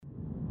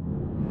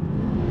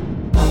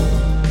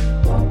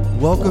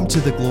Welcome to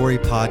the Glory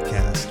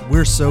Podcast.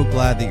 We're so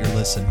glad that you're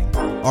listening.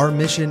 Our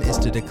mission is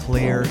to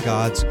declare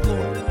God's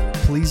glory.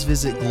 Please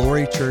visit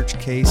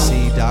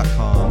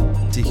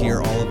glorychurchkc.com to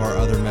hear all of our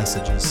other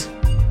messages.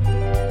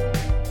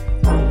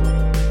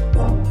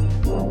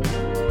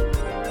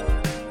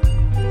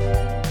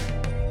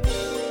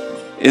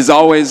 It is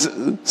always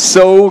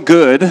so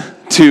good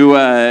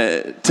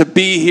to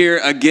be here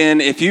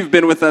again. If you've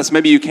been with us,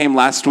 maybe you came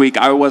last week.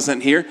 I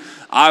wasn't here.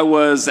 I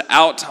was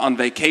out on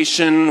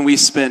vacation. We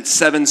spent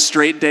 7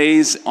 straight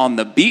days on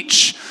the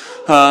beach.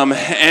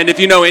 And if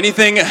you know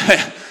anything,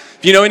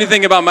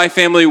 about my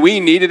family, we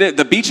needed it.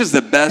 The beach is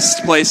the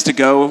best place to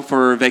go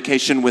for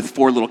vacation with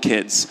 4 little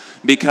kids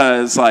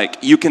because,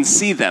 you can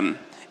see them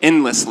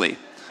endlessly.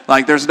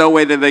 There's no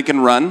way that they can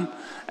run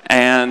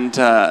and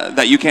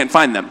that you can't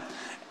find them.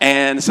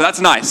 And so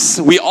that's nice.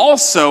 We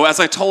also,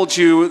 as I told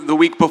you the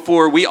week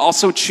before, we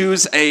also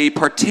choose a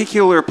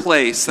particular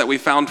place that we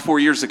found 4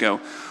 years ago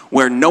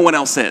where no one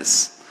else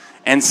is.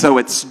 And so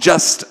it's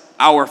just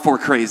our 4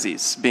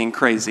 crazies being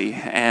crazy.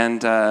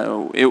 And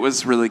it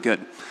was really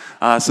good.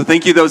 So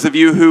thank you, those of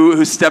you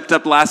who stepped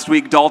up last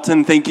week.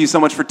 Dalton, thank you so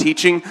much for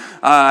teaching.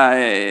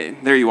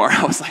 There you are.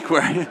 I was like,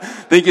 where are you?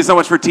 Thank you so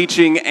much for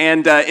teaching.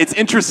 And it's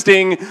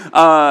interesting.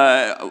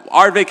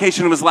 Our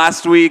vacation was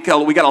last week.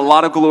 We got a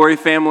lot of Glory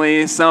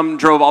family. Some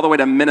drove all the way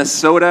to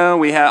Minnesota.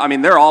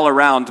 They're all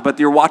around.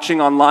 But you're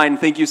watching online.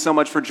 Thank you so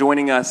much for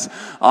joining us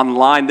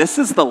online. This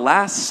is the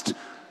last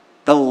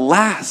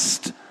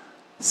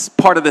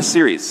part of this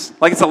series.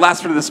 It's the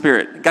last fruit of the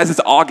Spirit. Guys, it's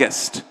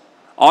August.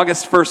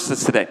 August 1st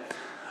is today.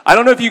 I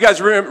don't know if you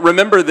guys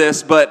remember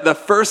this, but the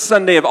first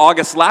Sunday of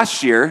August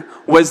last year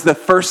was the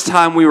first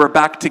time we were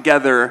back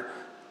together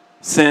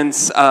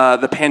since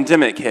the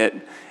pandemic hit.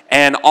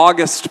 And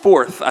August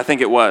 4th, I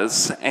think it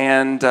was.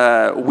 And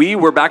we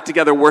were back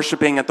together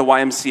worshiping at the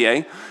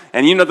YMCA.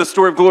 And you know the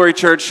story of Glory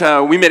Church.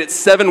 We made it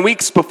 7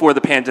 weeks before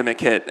the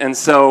pandemic hit. And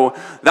so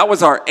that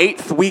was our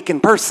 8th week in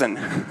person.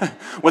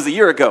 Was a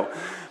year ago.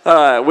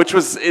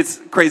 It's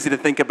crazy to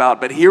think about,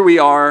 but here we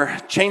are,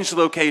 changed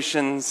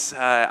locations.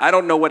 I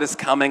don't know what is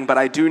coming, but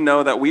I do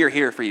know that we are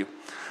here for you,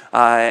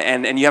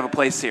 and you have a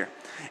place here.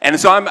 And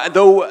so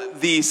though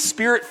the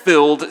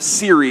Spirit-filled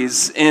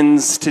series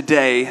ends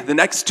today, the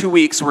next 2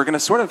 weeks we're going to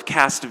sort of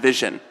cast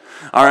vision.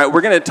 All right, we're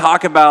going to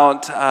talk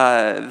about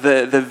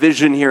the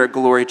vision here at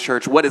Glory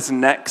Church. What is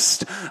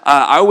next?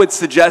 I would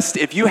suggest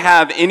if you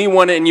have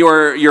anyone in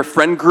your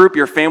friend group,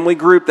 your family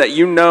group that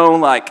you know,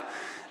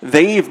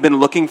 they've been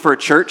looking for a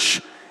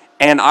church,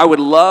 and I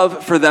would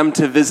love for them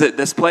to visit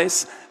this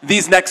place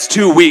these next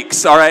 2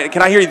 weeks, all right?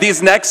 Can I hear you?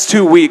 These next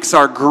 2 weeks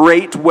are a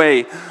great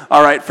way,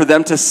 all right, for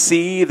them to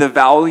see the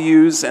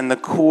values and the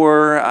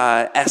core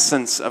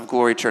essence of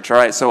Glory Church, all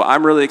right? So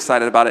I'm really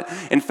excited about it.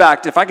 In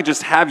fact, if I could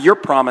just have your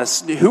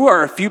promise, who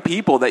are a few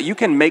people that you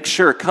can make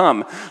sure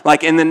come,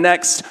 in the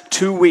next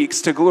 2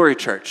 weeks to Glory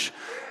Church?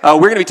 We're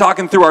going to be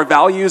talking through our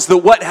values,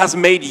 what has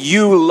made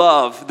you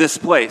love this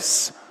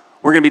place.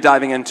 We're going to be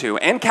diving into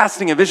and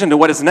casting a vision to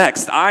what is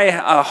next. I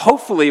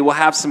hopefully will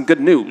have some good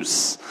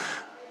news.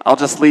 I'll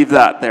just leave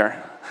that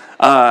there.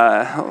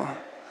 I'll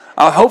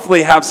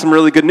hopefully have some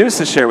really good news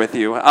to share with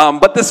you.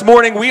 But this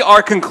morning we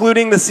are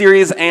concluding the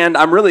series, and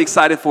I'm really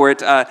excited for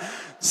it.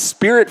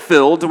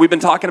 Spirit-filled. We've been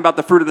talking about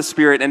the fruit of the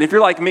Spirit, and if you're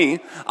like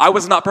me, I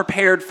was not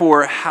prepared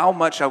for how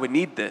much I would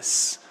need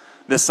this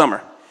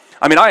summer.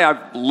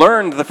 I've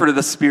learned the fruit of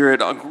the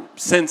Spirit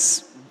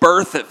since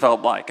birth, it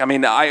felt like.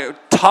 I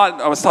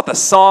was taught the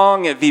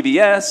song at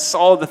VBS,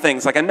 all of the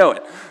things, I know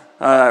it.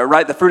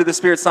 Right, the fruit of the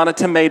Spirit's not a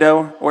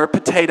tomato or a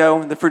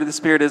potato. The fruit of the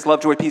Spirit is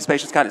love, joy, peace,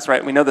 patience, kindness,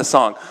 right? We know the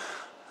song.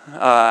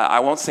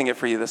 I won't sing it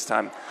for you this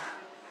time.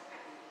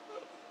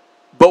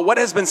 But what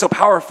has been so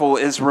powerful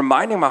is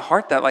reminding my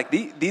heart that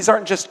these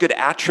aren't just good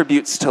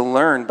attributes to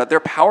learn, but they're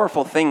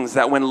powerful things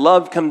that when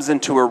love comes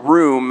into a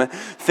room,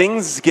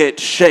 things get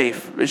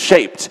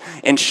shaped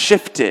and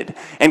shifted,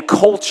 and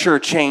culture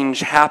change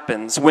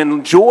happens.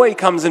 When joy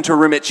comes into a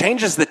room, it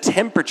changes the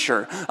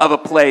temperature of a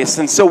place.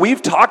 And so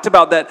we've talked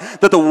about that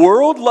the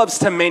world loves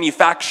to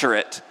manufacture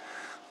it.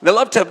 They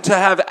love to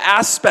have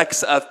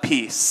aspects of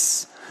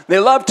peace. They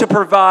love to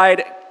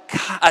provide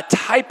a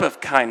type of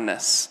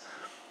kindness.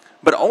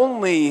 But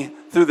only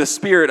through the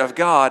Spirit of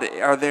God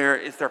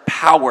is there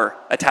power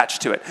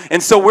attached to it.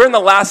 And so we're in the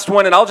last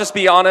one, and I'll just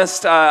be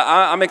honest,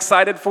 I'm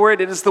excited for it.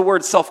 It is the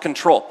word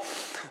self-control.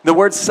 The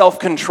word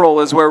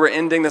self-control is where we're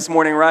ending this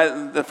morning,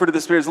 right? The fruit of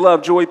the Spirit is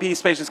love, joy,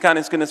 peace, patience,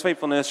 kindness, goodness,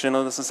 faithfulness,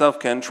 gentleness, and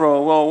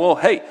self-control. Whoa,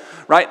 hey,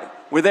 right?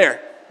 We're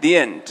there. The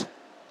end.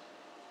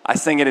 I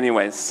sing it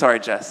anyways. Sorry,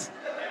 Jess.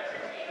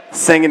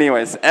 Sing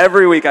anyways.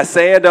 Every week I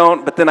say I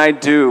don't, but then I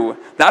do.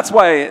 That's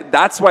why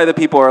the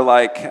people are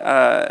like,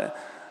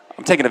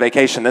 I'm taking a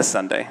vacation this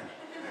Sunday.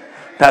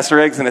 Pastor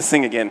Egg's going to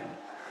sing again.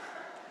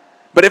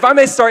 But if I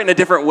may start in a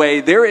different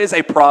way, there is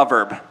a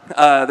proverb.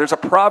 There's a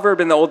proverb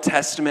in the Old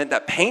Testament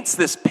that paints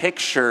this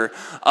picture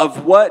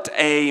of what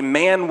a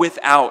man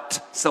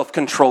without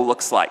self-control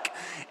looks like.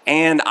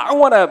 And I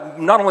want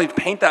to not only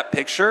paint that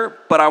picture,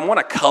 but I want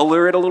to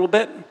color it a little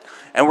bit.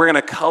 And we're going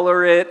to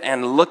color it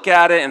and look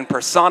at it and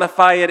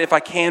personify it if I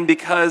can,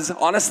 because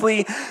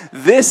honestly,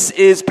 this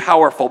is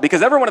powerful.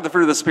 Because every one of the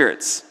fruit of the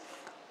spirits,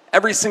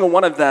 every single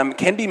one of them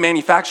can be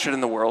manufactured in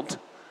the world,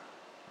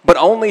 but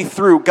only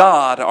through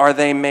God are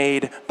they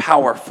made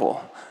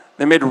powerful.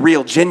 They're made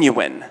real,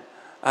 genuine,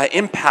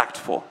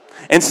 impactful.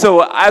 And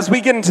so as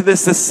we get into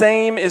this, the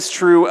same is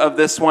true of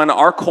this one.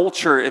 Our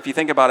culture, if you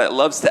think about it,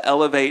 loves to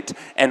elevate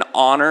and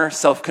honor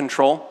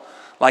self-control,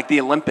 like the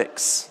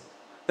Olympics.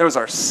 Those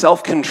are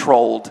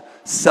self-controlled,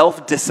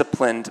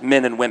 self-disciplined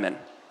men and women,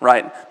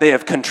 right? They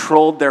have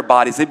controlled their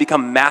bodies. They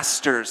become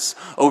masters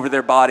over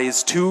their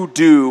bodies to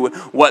do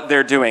what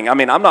they're doing. I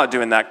mean, I'm not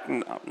doing that.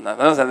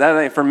 That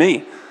ain't for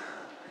me.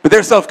 But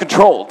they're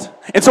self-controlled.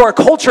 And so our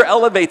culture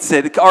elevates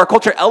it. Our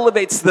culture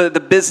elevates the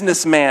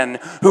businessman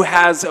who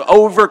has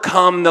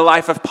overcome the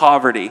life of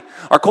poverty.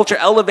 Our culture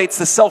elevates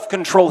the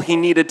self-control he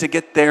needed to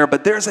get there.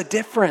 But there's a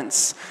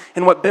difference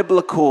in what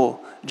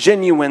biblical,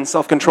 genuine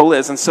self-control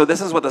is. And so this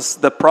is what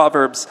the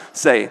Proverbs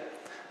say.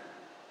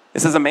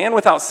 It says, a man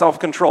without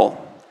self-control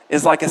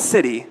is like a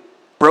city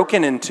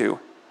broken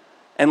into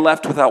and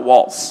left without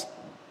walls.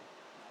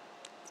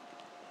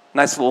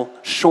 Nice little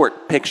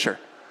short picture.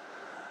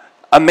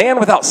 A man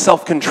without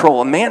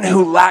self-control, a man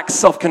who lacks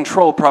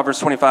self-control, Proverbs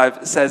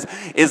 25 says,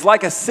 is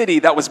like a city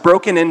that was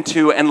broken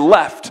into and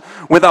left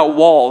without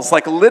walls.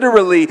 Like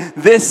literally,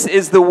 this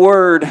is the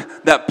word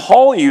that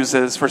Paul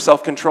uses for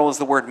self-control, is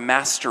the word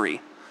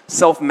mastery.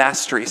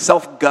 Self-mastery,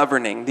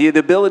 self-governing, the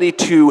ability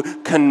to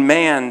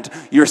command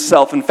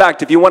yourself. In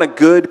fact, if you want a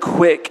good,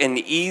 quick, and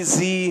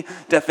easy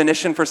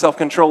definition for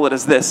self-control, it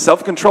is this.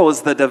 Self-control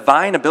is the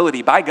divine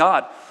ability by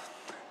God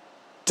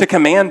to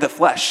command the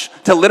flesh,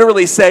 to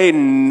literally say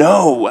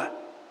no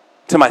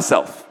to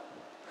myself,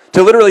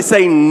 to literally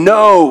say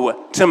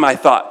no to my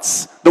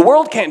thoughts. The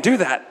world can't do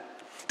that.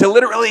 To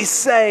literally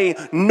say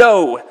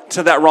no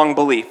to that wrong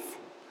belief.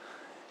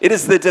 It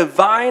is the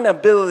divine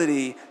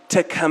ability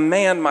to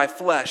command my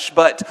flesh.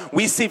 But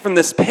we see from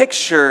this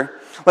picture,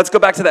 let's go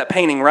back to that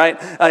painting, right?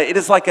 It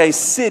is like a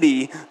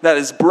city that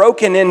is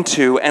broken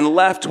into and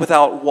left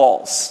without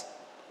walls.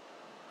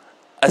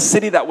 A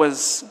city that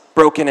was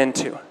broken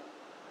into.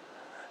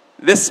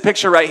 This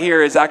picture right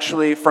here is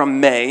actually from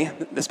May,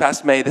 this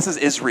past May. This is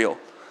Israel.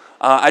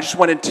 I just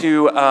wanted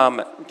to,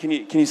 can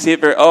you see it?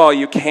 Oh,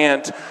 you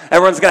can't.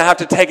 Everyone's going to have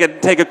to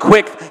take a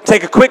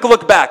quick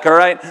look back, all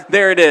right?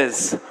 There it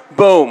is.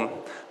 Boom.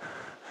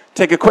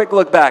 Take a quick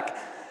look back.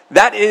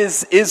 That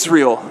is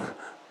Israel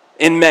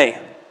in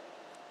May.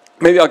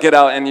 Maybe I'll get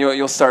out and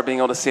you'll start being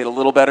able to see it a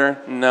little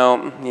better.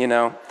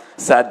 No,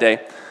 sad day.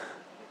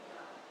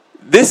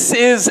 This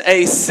is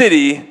a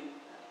city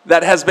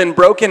that has been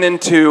broken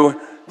into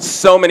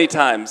so many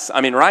times.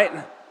 I mean, right?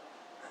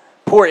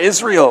 Poor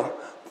Israel.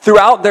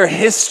 Throughout their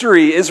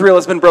history, Israel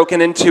has been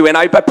broken into. And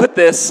I put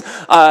this,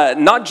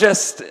 I'm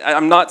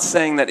not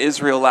saying that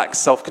Israel lacks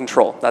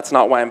self-control. That's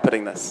not why I'm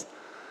putting this.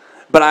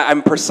 But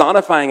I'm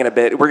personifying it a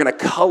bit. We're going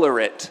to color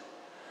it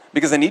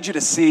because I need you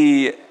to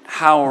see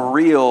how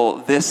real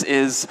this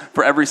is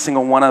for every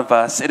single one of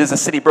us. It is a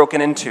city broken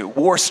into,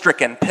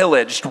 war-stricken,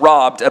 pillaged,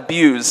 robbed,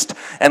 abused,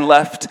 and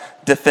left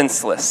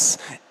defenseless.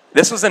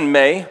 This was in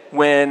May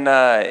when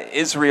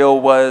Israel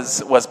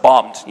was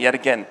bombed yet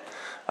again,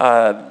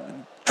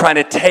 trying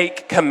to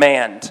take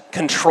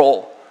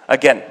control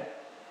again.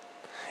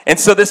 And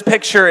so this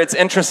picture, it's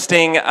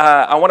interesting.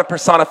 I want to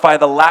personify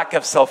the lack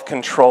of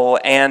self-control.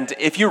 And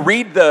if you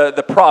read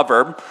the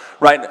proverb,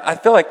 right, I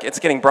feel like it's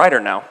getting brighter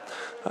now.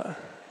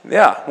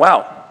 Yeah,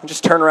 wow.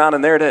 Just turn around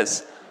and there it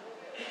is.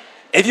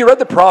 If you read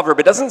the proverb,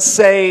 it doesn't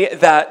say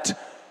that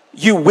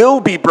you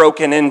will be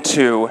broken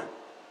into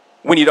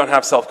when you don't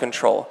have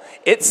self-control.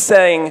 It's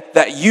saying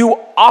that you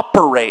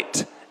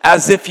operate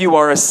as if you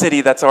are a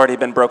city that's already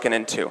been broken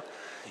into.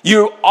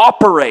 You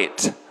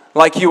operate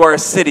like you are a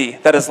city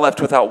that is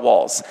left without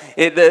walls.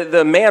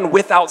 The man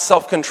without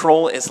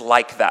self-control is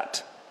like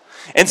that.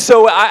 And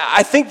so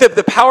I think that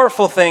the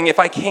powerful thing, if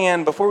I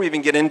can, before we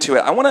even get into it,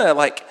 I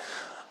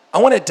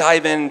want to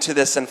dive into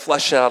this and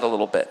flesh it out a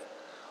little bit.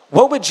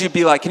 What would you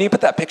be like? Can you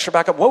put that picture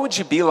back up? What would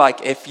you be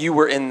like if you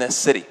were in this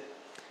city?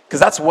 Because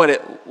that's what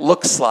it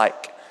looks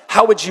like.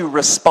 How would you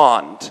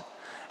respond?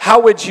 How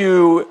would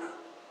you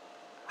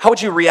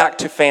react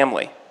to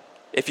family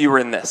if you were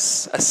in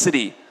this, a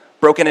city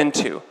broken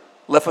into,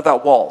 left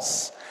without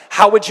walls?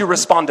 How would you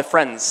respond to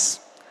friends?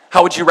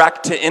 How would you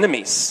react to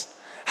enemies?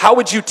 How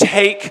would you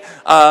take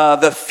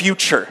the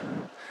future?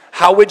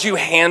 How would you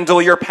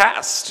handle your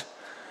past?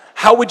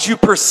 How would you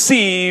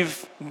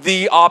perceive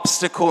the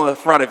obstacle in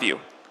front of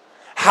you?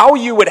 How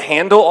you would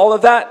handle all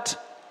of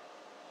that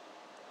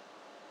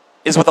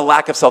is with a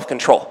lack of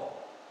self-control.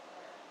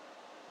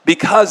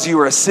 Because you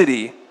are a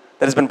city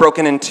that has been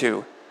broken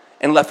into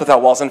and left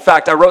without walls. In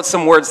fact, I wrote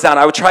some words down.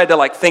 I would try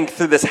to think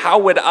through this.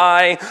 What would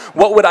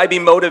I be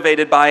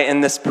motivated by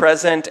in this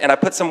present? And I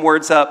put some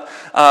words up.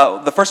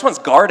 The first one's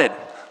guarded,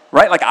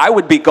 right? Like I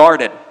would be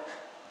guarded.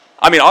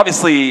 I mean,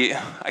 obviously,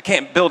 I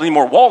can't build any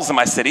more walls in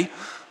my city.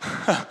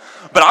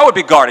 But I would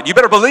be guarded. You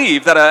better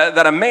believe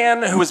that a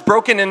man who was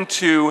broken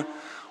into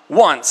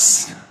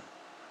once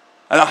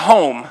at a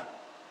home,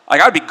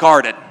 like I'd be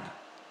guarded.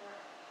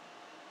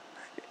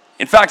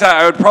 In fact,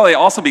 I would probably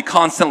also be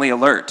constantly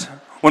alert.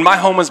 When my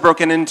home was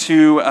broken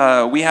into,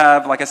 we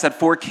have, like I said,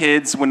 4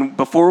 kids.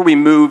 Before we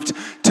moved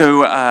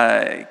to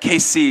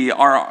KC,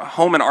 our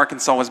home in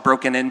Arkansas was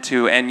broken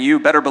into, and you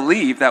better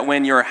believe that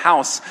when your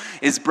house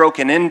is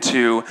broken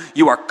into,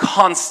 you are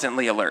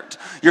constantly alert.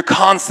 You're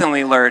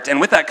constantly alert, and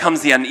with that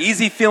comes the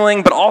uneasy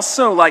feeling, but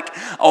also like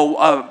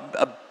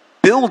a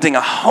building,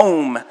 a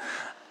home,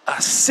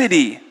 a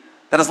city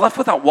that is left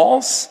without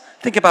walls.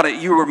 Think about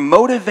it. You are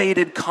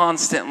motivated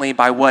constantly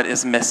by what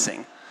is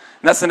missing.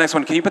 And that's the next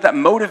one. Can you put that?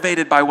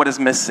 Motivated by what is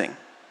missing?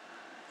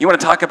 You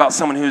want to talk about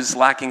someone who's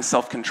lacking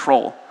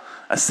self-control.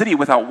 A city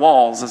without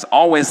walls is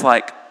always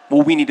like,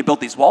 well, we need to build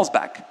these walls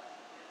back.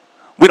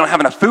 We don't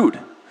have enough food,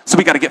 so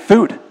we got to get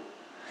food.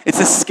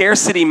 It's a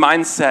scarcity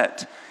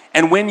mindset.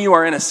 And when you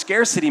are in a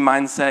scarcity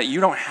mindset,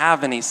 you don't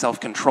have any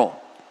self-control.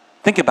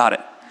 Think about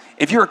it.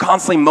 If you're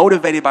constantly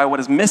motivated by what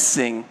is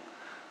missing,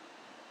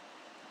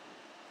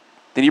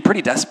 then you're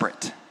pretty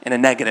desperate in a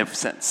negative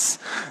sense.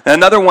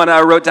 Another one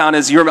I wrote down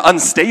is you're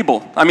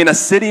unstable. I mean, a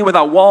city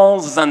without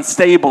walls is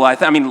unstable.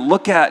 I mean,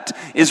 look at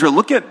Israel.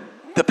 Look at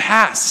the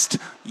past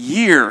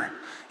year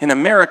in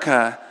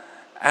America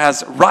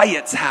as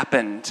riots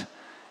happened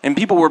and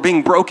people were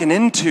being broken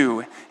into,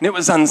 and it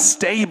was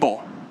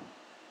unstable.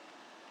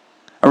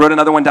 I wrote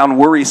another one down,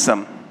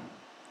 worrisome.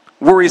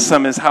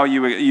 Worrisome is how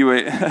you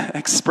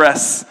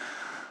express,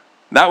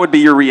 that would be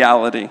your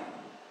reality.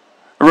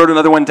 I wrote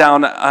another one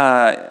down,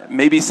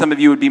 maybe some of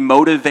you would be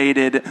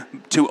motivated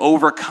to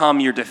overcome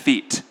your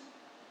defeat.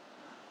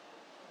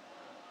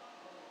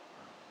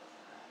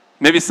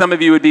 Maybe some of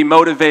you would be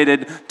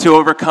motivated to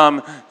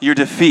overcome your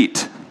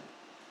defeat.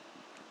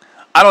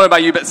 I don't know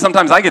about you, but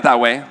sometimes I get that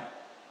way.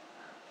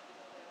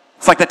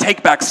 It's like the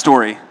take back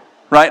story,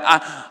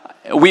 right?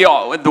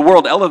 The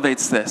world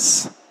elevates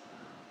this.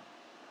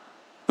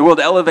 The world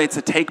elevates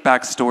a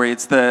take-back story.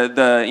 It's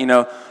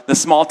the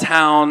small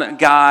town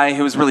guy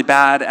who was really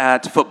bad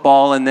at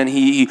football, and then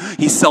he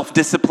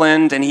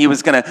self-disciplined, and he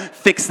was going to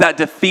fix that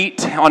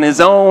defeat on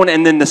his own,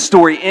 and then the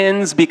story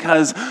ends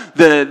because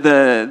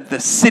the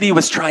city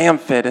was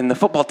triumphant, and the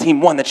football team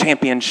won the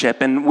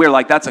championship, and we're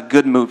like, that's a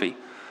good movie.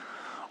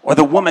 Or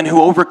the woman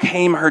who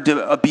overcame her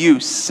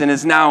abuse and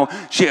is now,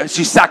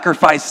 she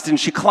sacrificed and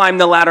she climbed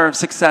the ladder of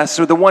success.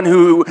 Or the one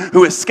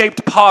who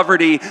escaped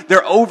poverty,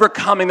 they're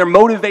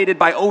motivated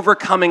by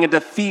overcoming a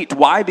defeat.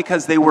 Why?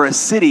 Because they were a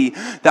city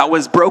that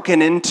was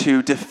broken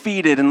into,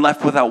 defeated, and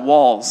left without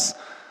walls.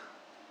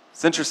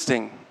 It's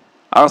interesting.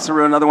 I also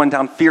wrote another one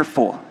down,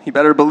 fearful. You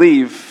better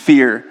believe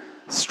fear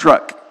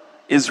struck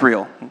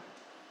Israel.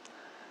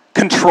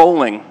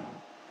 Controlling.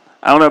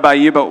 I don't know about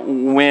you, but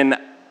when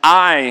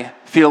I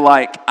feel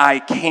like I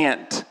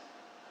can't,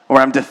 or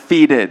I'm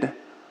defeated,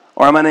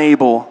 or I'm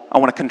unable, I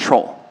want to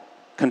control.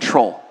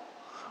 I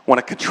want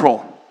to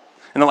control.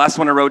 And the last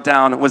one I wrote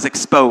down was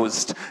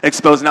exposed.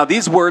 Exposed. Now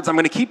these words, I'm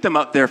going to keep them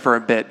up there for a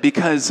bit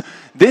because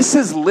this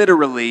is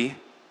literally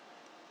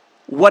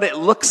what it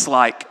looks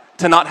like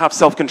to not have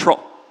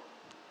self-control.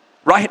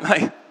 Right?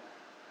 Like,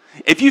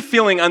 if you're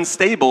feeling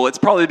unstable, it's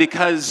probably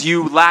because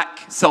you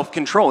lack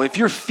self-control. If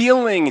you're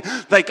feeling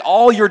like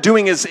all you're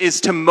doing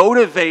is to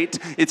motivate,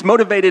 it's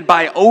motivated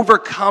by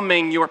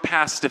overcoming your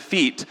past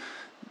defeat,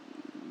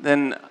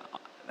 then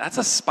that's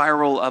a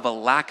spiral of a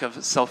lack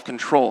of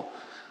self-control.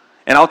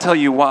 And I'll tell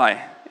you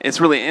why.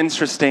 It's really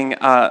interesting.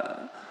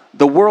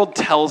 The world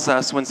tells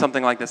us when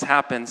something like this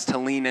happens to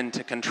lean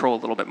into control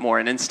a little bit more.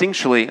 And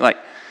instinctually, like,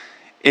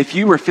 if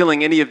you were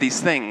feeling any of these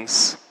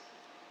things,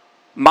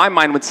 my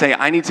mind would say,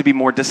 I need to be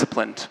more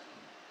disciplined.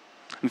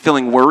 I'm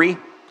feeling worry.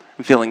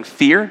 I'm feeling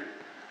fear.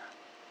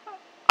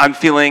 I'm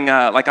feeling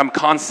like I'm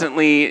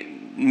constantly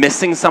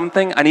missing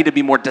something. I need to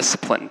be more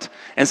disciplined.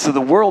 And so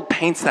the world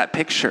paints that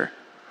picture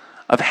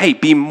of, hey,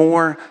 be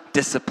more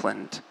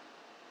disciplined.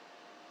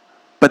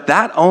 But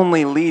that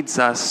only leads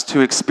us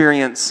to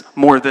experience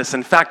more of this.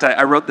 In fact,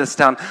 I wrote this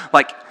down,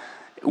 like,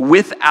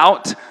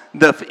 without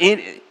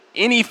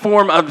any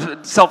form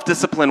of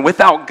self-discipline,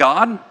 without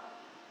God,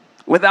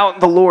 without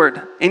the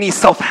Lord, any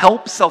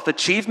self-help,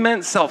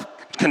 self-achievement,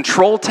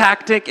 self-control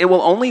tactic, it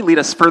will only lead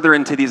us further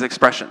into these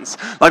expressions.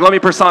 Like, let me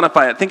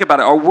personify it. Think about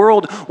it. Our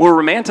world will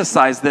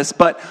romanticize this,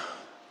 but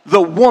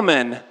the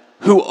woman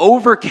who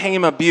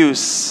overcame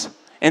abuse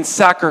and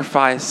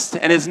sacrificed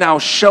and is now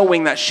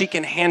showing that she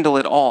can handle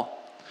it all,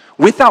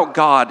 without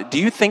God, do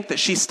you think that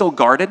she's still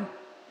guarded?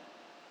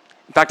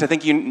 In fact, I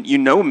think you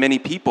know many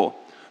people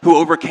who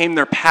overcame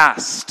their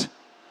past,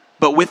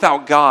 but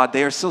without God,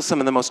 they are still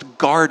some of the most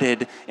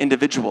guarded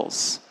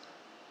individuals.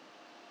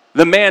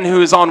 The man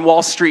who is on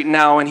Wall Street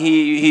now and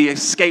he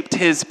escaped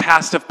his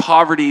past of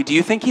poverty, do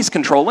you think he's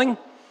controlling?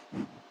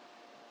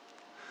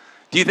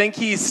 Do you think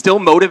he's still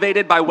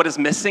motivated by what is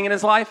missing in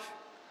his life?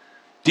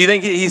 Do you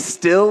think he's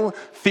still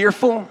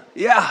fearful?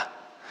 Yeah.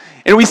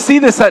 And we see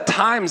this at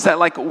times that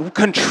like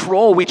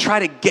control, we try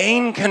to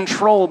gain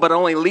control, but it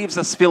only leaves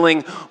us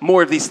feeling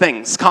more of these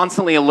things,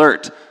 constantly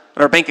alert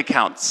at our bank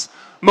accounts,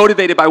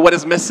 motivated by what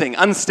is missing,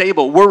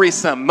 unstable,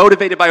 worrisome,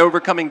 motivated by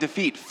overcoming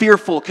defeat,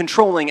 fearful,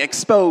 controlling,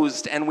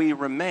 exposed, and we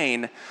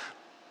remain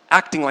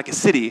acting like a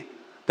city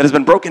that has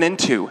been broken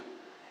into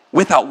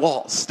without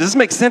walls. Does this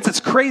make sense?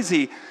 It's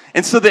crazy.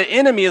 And so the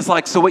enemy is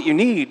like, so what you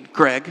need,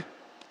 Greg,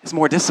 is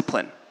more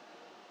discipline.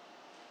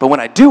 But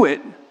when I do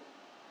it,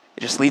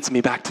 it just leads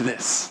me back to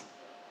this.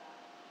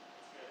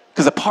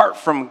 Because apart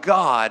from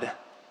God,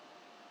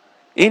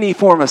 any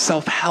form of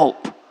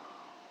self-help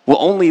will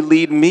only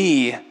lead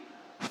me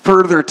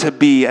further to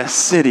be a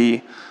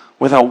city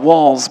without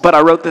walls. But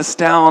I wrote this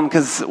down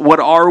because what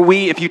are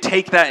we? If you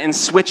take that and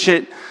switch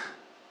it,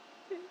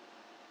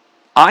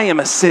 I am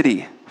a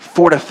city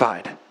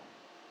fortified,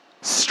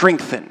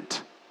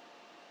 strengthened,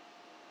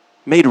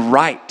 made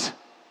right.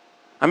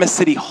 I'm a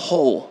city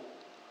whole.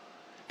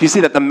 If you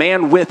see that the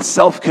man with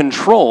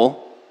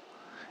self-control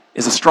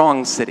is a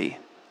strong city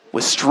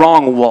with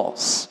strong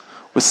walls,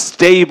 with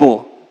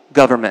stable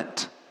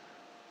government,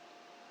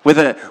 with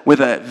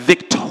a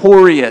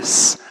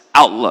victorious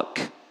outlook.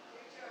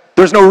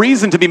 There's no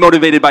reason to be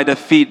motivated by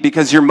defeat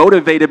because you're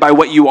motivated by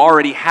what you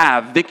already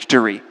have,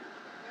 victory.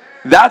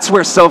 That's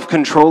where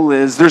self-control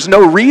is. There's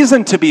no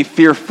reason to be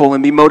fearful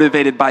and be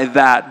motivated by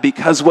that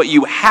because what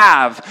you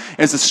have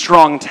is a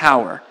strong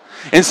tower.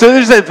 And so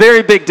there's a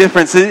very big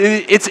difference.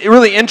 It's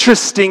really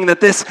interesting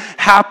that this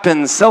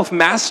happens.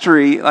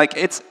 Self-mastery, like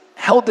it's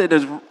held in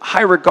as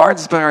high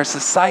regards by our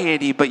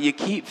society, but you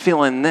keep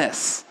feeling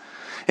this.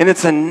 And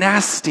it's a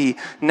nasty,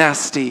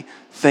 nasty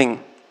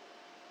thing.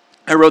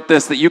 I wrote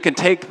this, that you can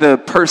take the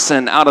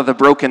person out of the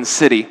broken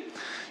city.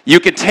 You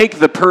could take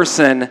the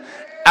person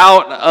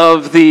out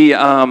of the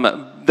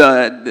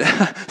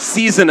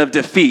season of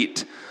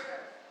defeat.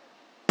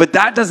 But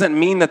that doesn't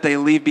mean that they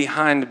leave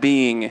behind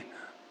being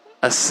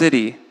a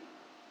city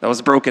that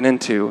was broken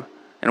into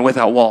and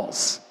without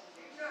walls.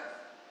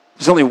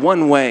 There's only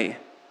one way.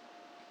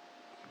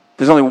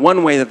 There's only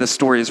one way that the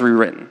story is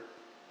rewritten. It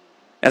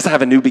has to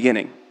have a new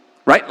beginning.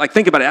 Right? Like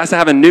think about it. It has to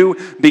have a new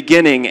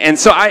beginning. And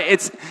so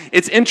it's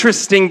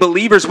interesting,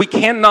 believers, we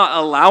cannot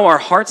allow our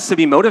hearts to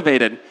be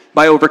motivated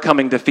by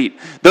overcoming defeat.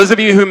 Those of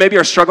you who maybe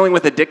are struggling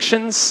with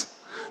addictions,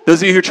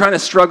 those of you who are trying to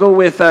struggle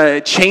with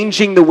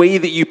changing the way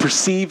that you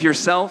perceive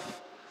yourself,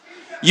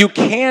 you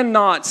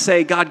cannot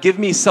say, God, give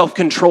me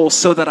self-control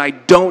so that I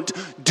don't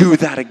do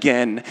that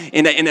again.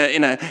 In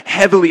a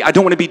heavily, I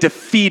don't want to be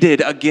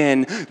defeated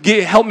again.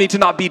 Help me to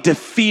not be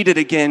defeated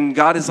again.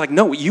 God is like,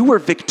 no, you were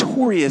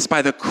victorious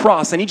by the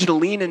cross. I need you to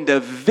lean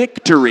into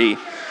victory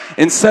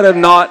instead of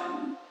not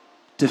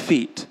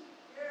defeat.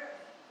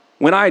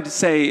 When I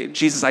say,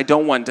 Jesus, I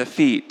don't want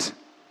defeat,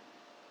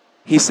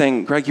 he's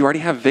saying, Greg, you already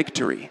have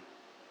victory.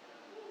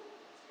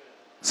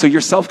 So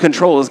your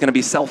self-control is going to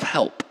be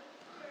self-help.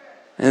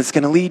 And it's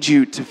going to lead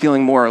you to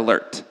feeling more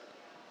alert,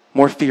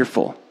 more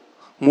fearful,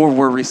 more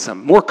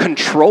worrisome, more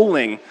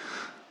controlling.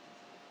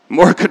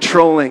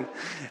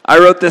 I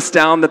wrote this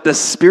down, that the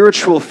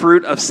spiritual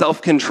fruit of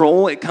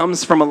self-control, it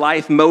comes from a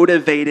life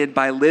motivated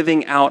by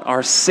living out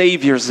our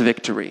Savior's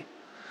victory.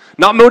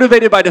 Not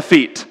motivated by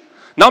defeat.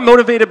 Not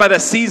motivated by the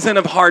season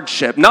of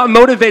hardship. Not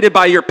motivated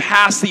by your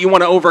past that you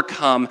want to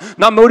overcome.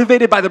 Not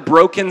motivated by the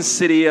broken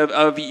city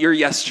of your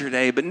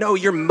yesterday. But no,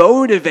 you're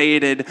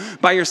motivated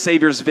by your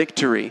Savior's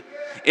victory.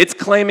 It's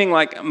claiming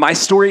like my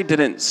story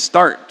didn't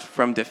start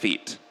from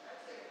defeat.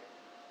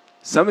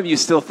 Some of you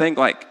still think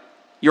like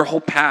your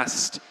whole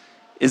past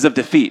is of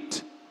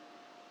defeat.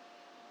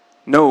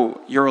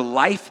 No, your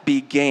life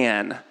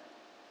began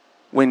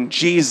when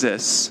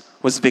Jesus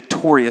was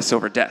victorious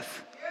over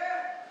death.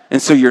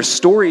 And so your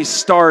story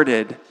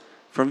started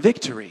from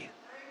victory.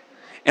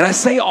 And I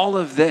say all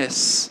of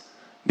this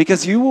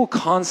because you will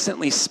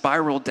constantly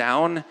spiral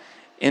down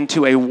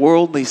into a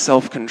worldly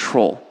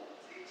self-control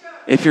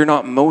if you're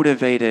not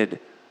motivated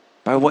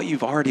by what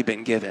you've already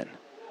been given,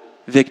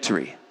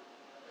 victory.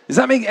 Does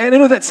that make, I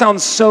know that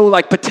sounds so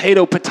like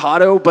potato,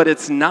 but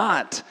it's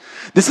not.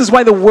 This is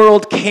why the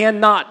world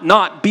cannot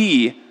not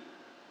be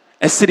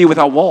a city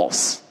without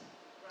walls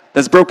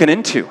that's broken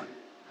into,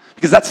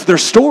 because that's their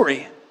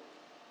story.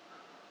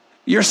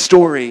 Your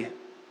story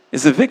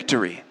is a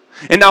victory.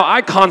 And now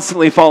I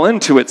constantly fall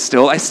into it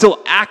still. I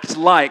still act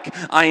like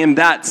I am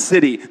that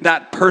city,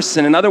 that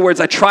person. In other words,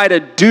 I try to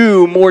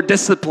do more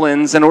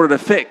disciplines in order to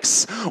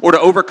fix or to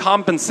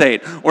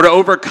overcompensate or to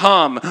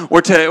overcome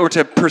or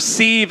to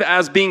perceive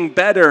as being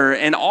better.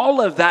 And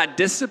all of that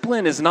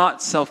discipline is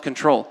not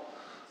self-control.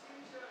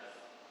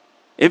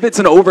 If it's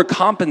an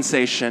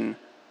overcompensation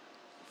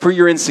for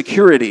your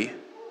insecurity,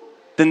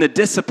 then the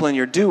discipline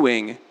you're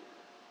doing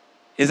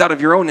is out of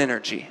your own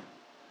energy.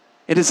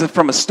 It is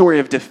from a story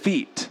of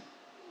defeat.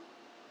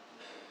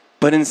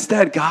 But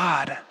instead,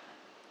 God,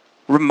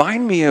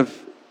 remind me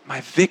of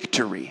my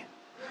victory.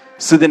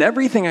 So then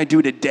everything I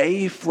do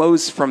today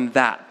flows from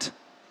that,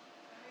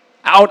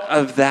 out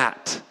of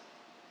that.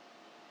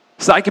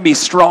 So I can be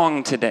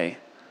strong today.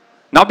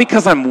 Not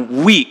because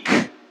I'm weak,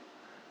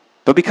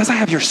 but because I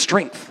have your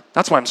strength.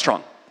 That's why I'm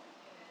strong.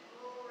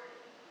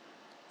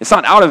 It's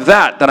not out of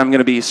that I'm going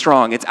to be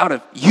strong. It's out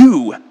of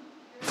you,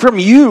 from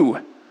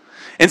you.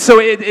 And so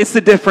it's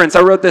the difference.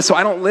 I wrote this, so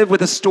I don't live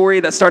with a story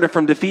that started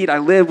from defeat. I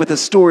live with a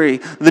story,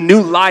 the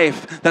new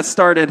life that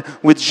started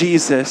with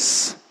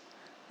Jesus.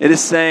 It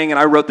is saying, and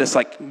I wrote this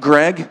like,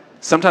 Greg,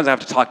 sometimes I have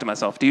to talk to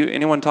myself.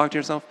 Anyone talk to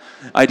yourself?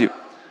 I do.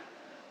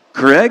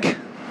 Greg,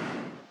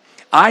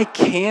 I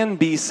can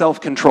be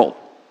self-controlled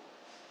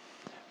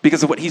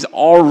because of what he's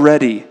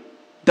already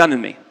done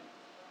in me.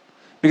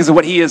 Because of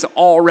what he has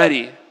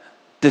already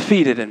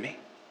defeated in me.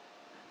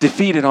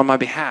 Defeated on my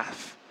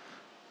behalf.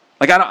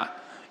 Like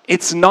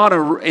it's not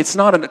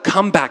a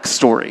comeback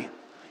story.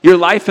 Your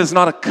life is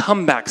not a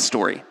comeback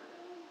story.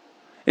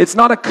 It's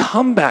not a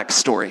comeback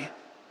story.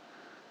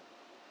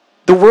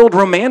 The world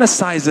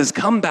romanticizes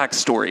comeback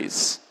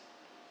stories.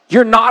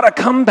 You're not a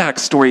comeback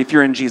story if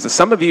you're in Jesus.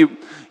 Some of you,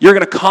 you're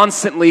going to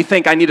constantly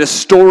think, I need to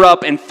store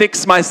up and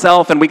fix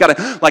myself, and I'm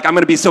going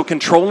to be so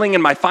controlling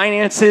in my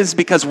finances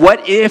because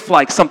what if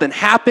something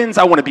happens?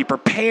 I want to be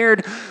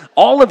prepared.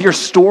 All of your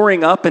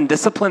storing up and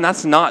discipline,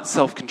 that's not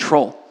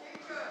self-control.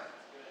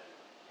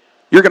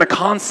 You're going to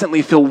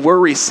constantly feel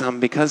worrisome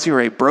because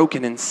you're a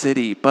broken-in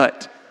city,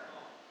 but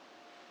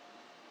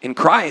in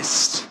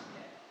Christ,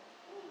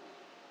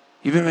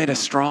 you've been made a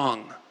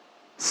strong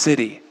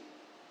city.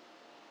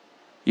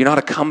 You're not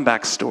a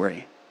comeback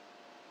story.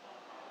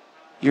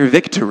 You're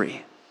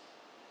victory.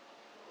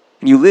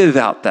 And you live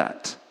out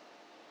that.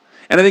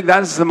 And I think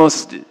that is the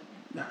most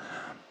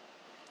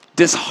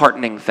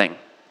disheartening thing,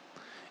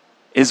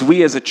 is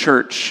we as a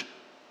church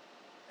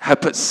have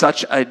put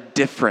such a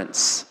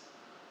difference.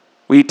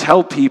 We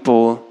tell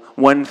people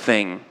one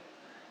thing,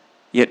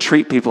 yet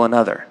treat people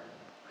another.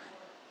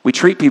 We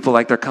treat people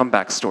like they're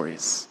comeback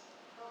stories.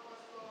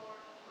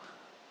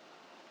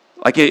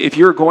 Like if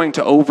you're going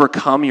to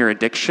overcome your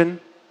addiction,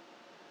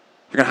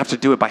 you're going to have to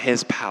do it by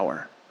his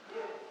power.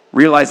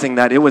 Realizing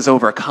that it was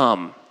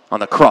overcome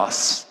on the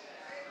cross.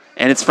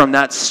 And it's from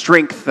that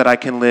strength that I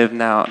can live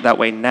now, that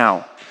way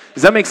now.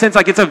 Does that make sense?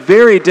 It's a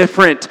very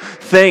different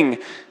thing.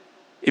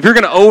 If you're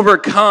going to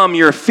overcome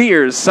your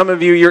fears, some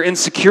of you, your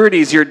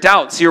insecurities, your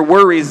doubts, your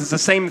worries, it's the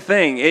same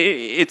thing.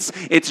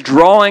 It's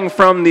drawing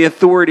from the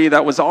authority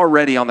that was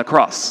already on the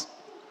cross.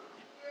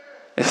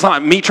 It's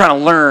not me trying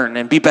to learn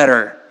and be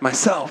better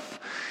myself.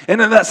 And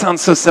that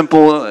sounds so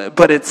simple,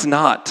 but it's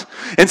not.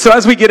 And so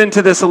as we get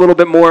into this a little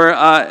bit more,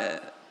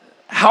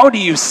 how do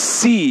you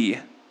see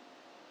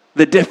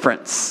the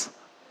difference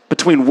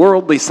between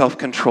worldly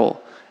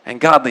self-control and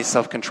godly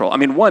self-control? I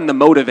mean, one, the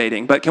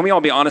motivating, but can we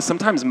all be honest?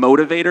 Sometimes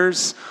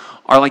motivators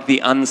are like the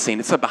unseen.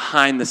 It's a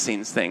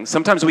behind-the-scenes thing.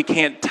 Sometimes we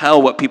can't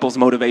tell what people's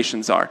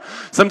motivations are.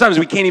 Sometimes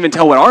we can't even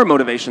tell what our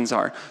motivations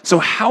are. So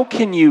how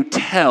can you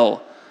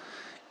tell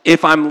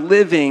if I'm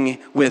living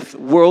with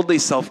worldly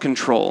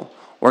self-control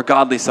or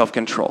godly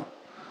self-control?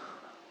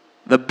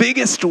 The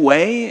biggest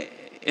way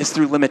is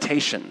through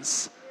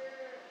limitations.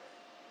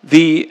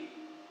 The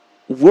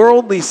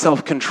worldly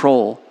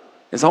self-control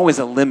is always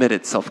a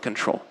limited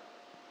self-control.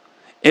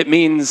 It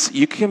means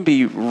you can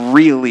be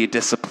really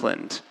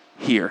disciplined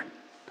here.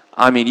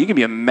 I mean, you can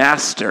be a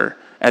master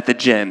at the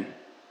gym,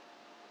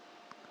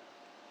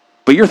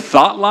 but your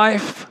thought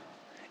life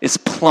is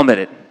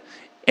plummeted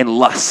in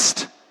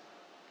lust.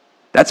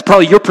 That's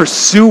probably you're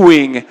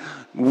pursuing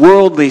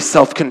worldly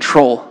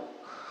self-control,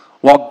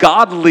 while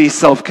godly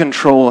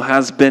self-control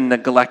has been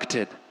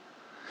neglected.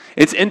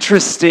 It's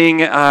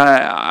interesting,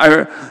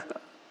 I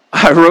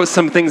wrote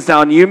some things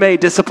down. You may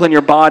discipline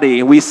your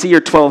body. We see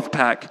your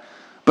 12-pack,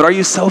 but are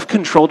you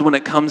self-controlled when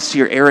it comes to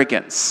your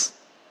arrogance,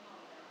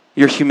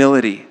 your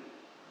humility?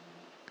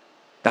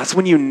 That's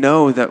when you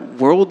know that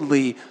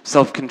worldly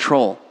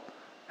self-control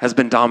has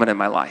been dominant in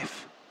my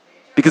life,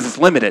 because it's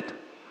limited.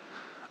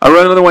 I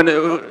wrote another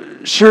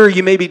one. Sure,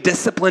 you may be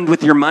disciplined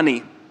with your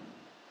money,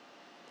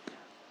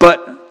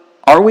 but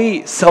are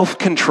we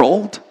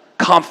self-controlled,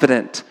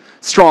 confident,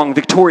 strong,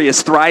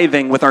 victorious,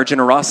 thriving with our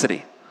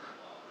generosity?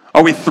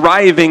 Are we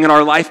thriving in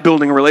our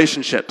life-building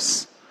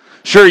relationships?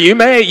 Sure, you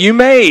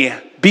may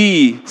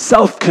be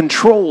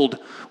self-controlled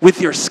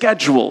with your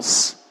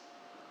schedules,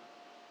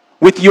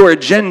 with your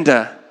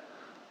agenda,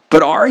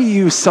 but are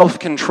you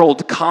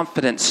self-controlled,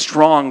 confident,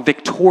 strong,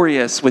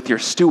 victorious with your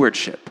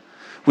stewardship,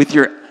 with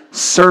your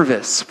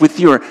service, with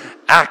your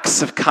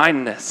acts of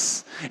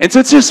kindness? And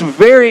so it's just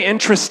very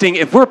interesting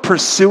if we're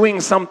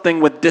pursuing something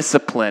with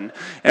discipline.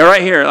 And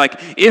right here,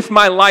 if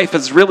my life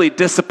is really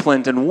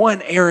disciplined in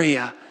one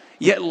area,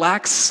 yet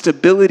lacks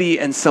stability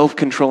and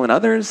self-control in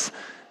others,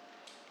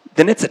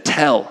 then it's a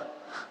tell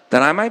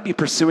that I might be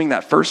pursuing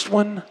that first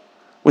one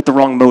with the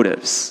wrong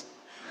motives.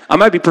 I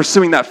might be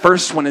pursuing that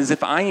first one as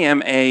if I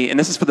am and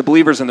this is for the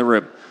believers in the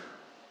room,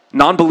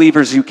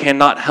 non-believers, you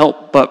cannot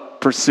help but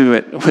pursue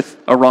it with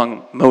a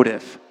wrong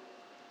motive.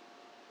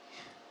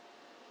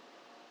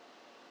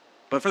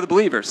 But for the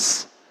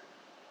believers,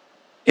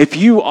 if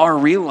you are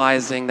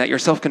realizing that your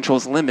self-control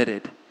is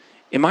limited,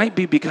 it might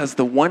be because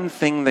the one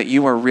thing that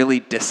you are really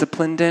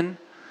disciplined in,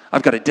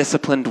 I've got a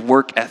disciplined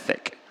work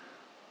ethic.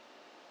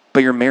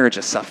 but your marriage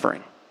is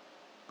suffering.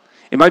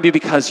 It might be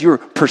because you're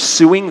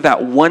pursuing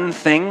that one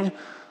thing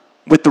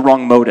with the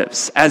wrong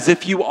motives, as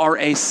if you are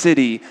a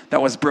city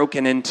that was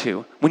broken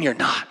into when you're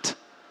not.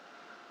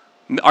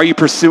 Are you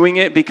pursuing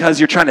it because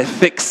you're trying to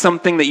fix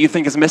something that you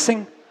think is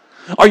missing?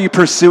 Are you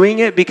pursuing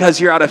it because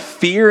you're out of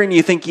fear and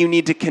you think you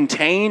need to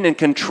contain and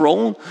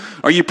control?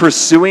 Are you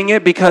pursuing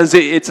it because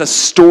it's a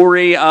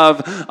story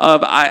of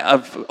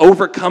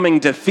overcoming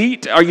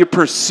defeat? Are you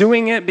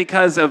pursuing it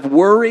because of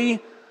worry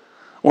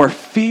or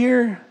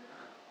fear?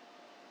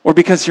 Or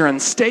because you're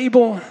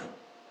unstable?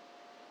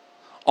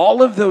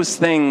 All of those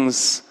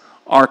things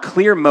are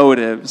clear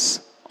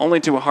motives only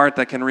to a heart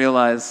that can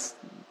realize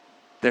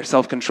their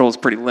self-control is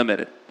pretty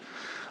limited.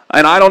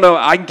 And I don't know,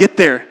 I get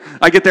there.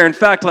 In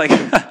fact, like,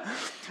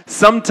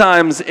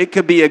 sometimes it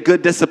could be a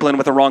good discipline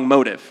with a wrong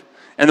motive.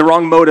 And the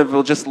wrong motive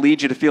will just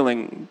lead you to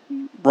feeling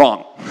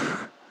wrong,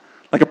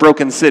 like a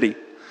broken city.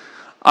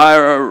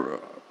 I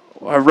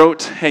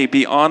wrote, hey,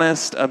 be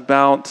honest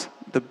about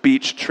the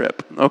beach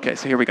trip. Okay,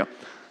 so here we go.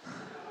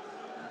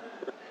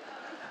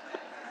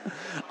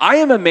 I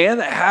am a man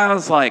that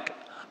has, like,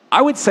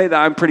 I would say that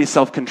I'm pretty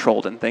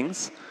self-controlled in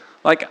things.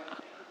 Like,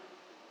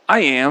 I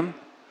am.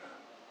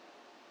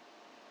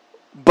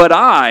 But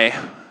I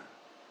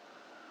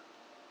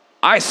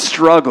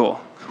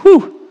struggle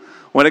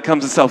when it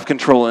comes to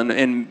self-control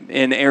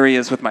in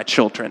areas with my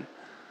children.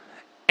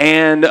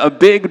 And a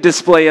big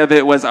display of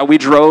it was we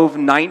drove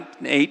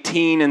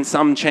 18 and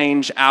some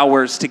change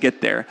hours to get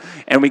there.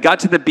 And we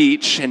got to the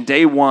beach in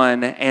day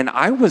one, and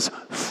I was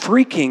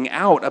freaking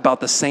out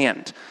about the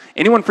sand.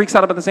 Anyone freaks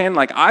out about the sand?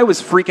 Like, I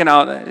was freaking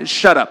out.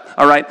 Shut up,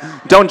 all right?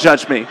 Don't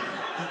judge me.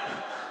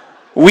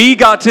 We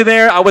got to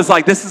there. I was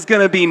like, this is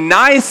going to be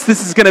nice.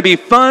 This is going to be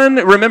fun.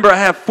 Remember, I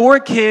have 4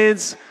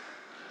 kids.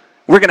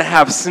 We're going to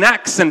have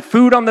snacks and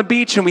food on the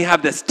beach, and we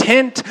have this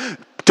tent.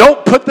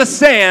 Don't put the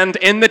sand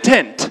in the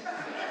tent.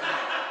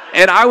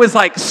 And I was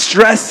like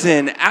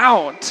stressing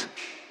out.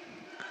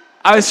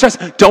 I was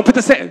stressed. Don't put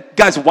the sand.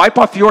 Guys, wipe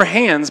off your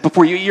hands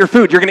before you eat your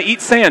food. You're going to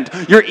eat sand.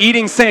 You're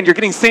eating sand. You're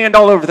getting sand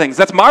all over things.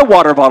 That's my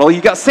water bottle.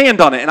 You got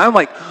sand on it. And I'm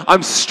like,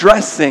 I'm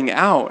stressing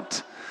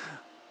out.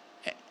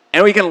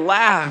 And we can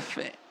laugh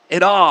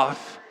it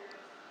off.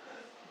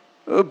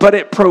 But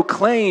it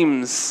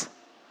proclaims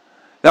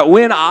that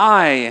when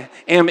I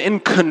am in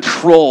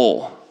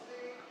control,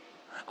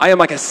 I am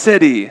like a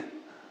city.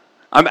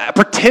 I'm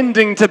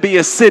pretending to be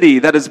a city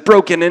that is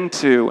broken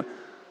into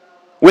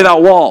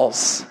without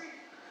walls.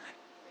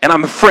 And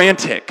I'm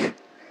frantic.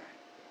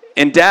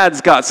 And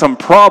Dad's got some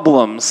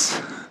problems.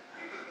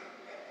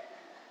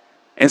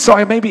 And so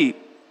I may be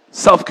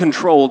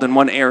self-controlled in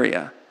one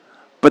area.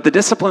 But the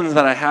disciplines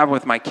that I have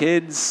with my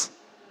kids,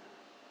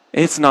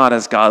 it's not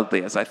as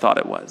godly as I thought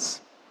it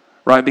was.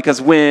 Right?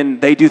 Because when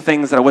they do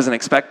things that I wasn't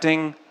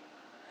expecting,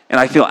 and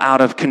I feel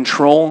out of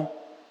control,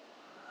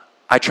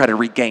 I try to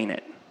regain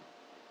it.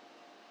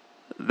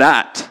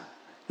 That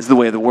is the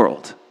way of the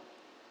world.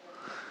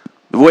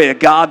 The way of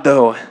God,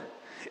 though,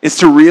 is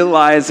to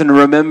realize and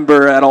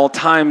remember at all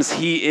times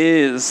He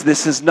is.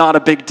 This is not a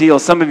big deal.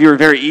 Some of you are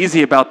very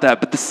easy about that,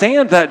 but the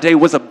sand that day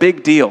was a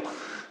big deal.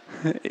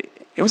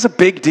 It was a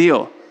big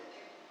deal.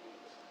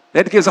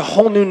 That gives a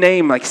whole new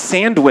name, like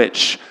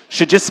sandwich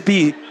should just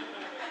be,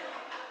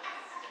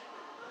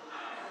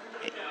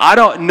 I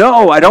don't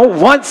know, I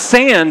don't want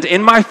sand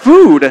in my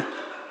food.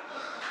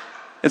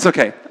 It's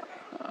okay.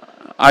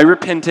 I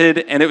repented,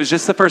 and it was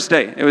just the first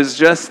day. It was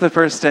just the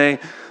first day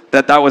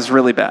that was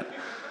really bad.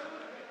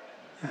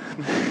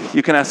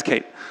 You can ask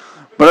Kate.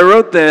 But I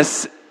wrote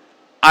this.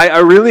 I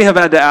really have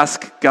had to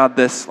ask God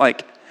this,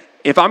 like,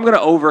 if I'm going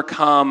to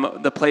overcome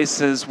the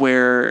places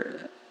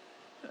where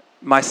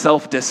my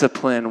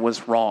self-discipline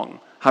was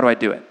wrong, how do I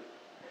do it?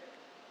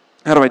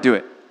 How do I do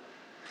it?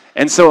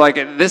 And so, like,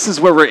 this is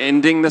where we're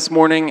ending this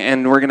morning,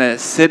 and we're going to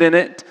sit in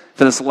it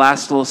for this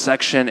last little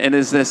section. And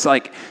is this,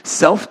 like,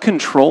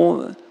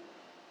 self-control,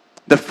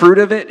 the fruit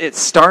of it, it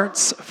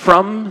starts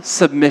from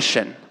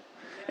submission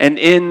and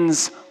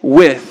ends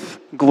with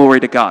glory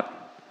to God.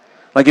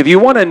 Like, if you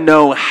want to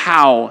know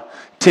how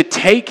to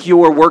take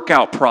your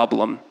workout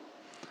problem,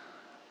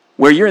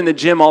 where you're in the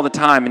gym all the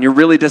time and you're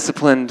really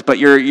disciplined, but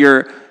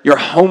your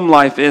home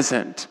life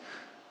isn't,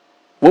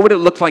 what would it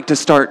look like to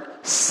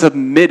start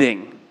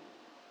submitting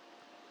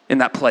in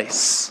that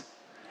place,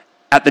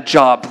 at the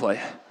job place,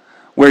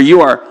 where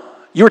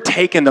you're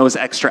taking those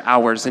extra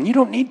hours and you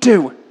don't need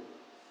to,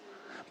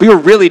 but you're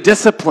really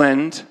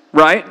disciplined,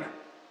 right?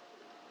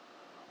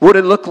 What would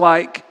it look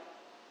like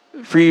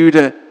for you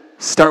to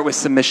start with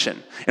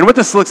submission? And what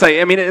this looks like,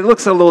 I mean, it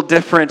looks a little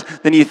different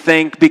than you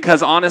think,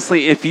 because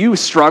honestly, if you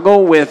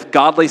struggle with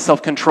godly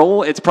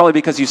self-control, it's probably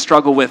because you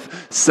struggle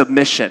with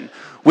submission,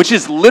 which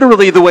is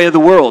literally the way of the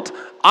world.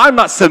 I'm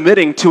not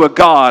submitting to a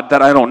God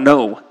that I don't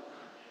know.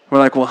 We're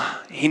like, well,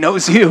 He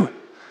knows you.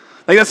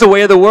 Like, that's the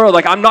way of the world.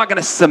 Like, I'm not going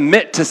to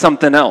submit to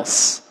something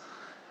else.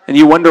 And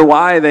you wonder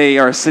why they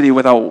are a city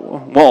without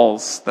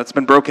walls that's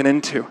been broken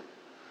into.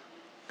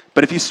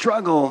 But if you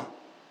struggle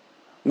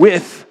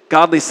with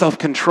godly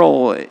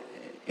self-control,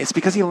 it's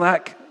because you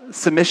lack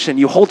submission.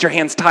 You hold your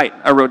hands tight,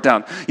 I wrote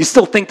down. You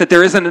still think that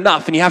there isn't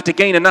enough and you have to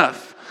gain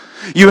enough.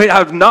 You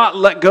have not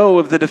let go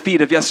of the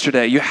defeat of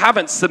yesterday. You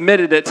haven't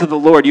submitted it to the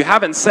Lord. You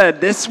haven't said,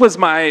 this was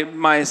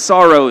my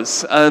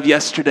sorrows of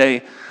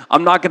yesterday.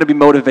 I'm not going to be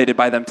motivated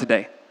by them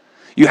today.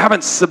 You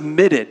haven't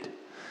submitted.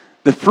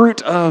 The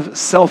fruit of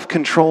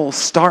self-control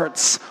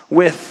starts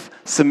with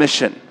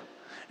submission.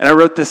 And I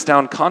wrote this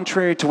down,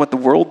 contrary to what the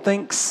world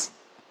thinks,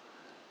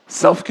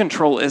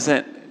 self-control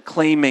isn't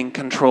claiming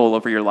control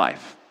over your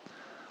life.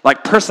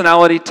 Like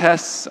personality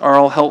tests are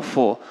all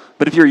helpful,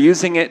 but if you're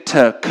using it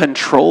to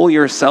control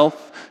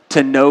yourself,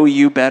 to know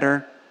you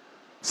better,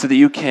 so that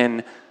you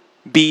can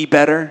be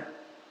better,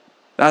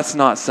 that's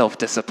not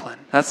self-discipline.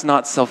 That's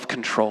not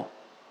self-control.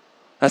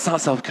 That's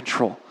not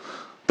self-control.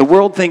 The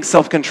world thinks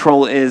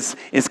self-control is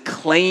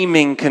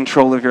claiming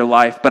control of your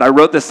life, but I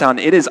wrote this down.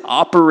 It is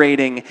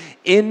operating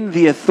in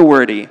the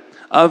authority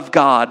of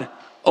God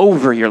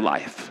over your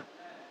life.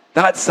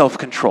 That's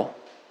self-control.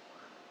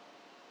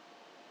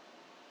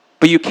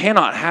 But you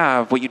cannot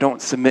have what you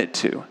don't submit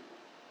to.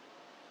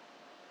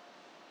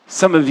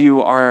 Some of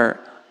you are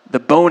the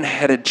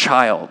boneheaded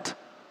child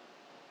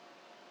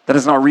that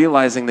is not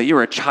realizing that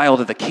you're a child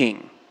of the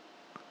King.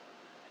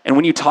 And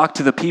when you talk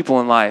to the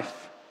people in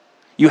life,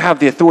 you have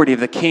the authority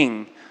of the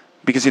King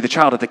because you're the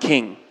child of the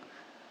King.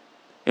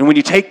 And when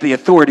you take the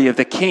authority of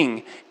the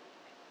King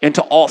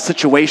into all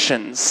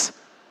situations,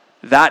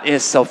 that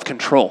is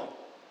self-control.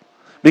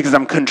 Because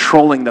I'm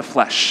controlling the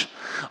flesh.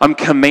 I'm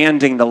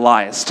commanding the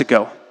lies to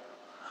go.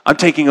 I'm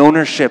taking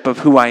ownership of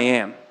who I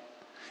am.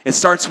 It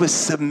starts with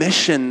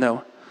submission,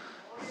 though.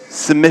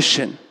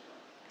 Submission.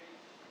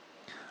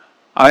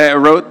 I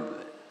wrote,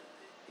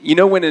 you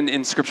know when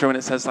in Scripture when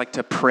it says like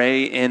to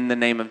pray in the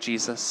name of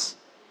Jesus?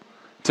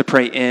 To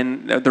pray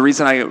in. The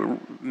reason I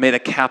made a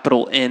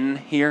capital N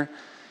here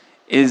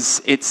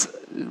is it's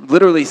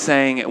literally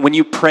saying when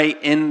you pray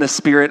in the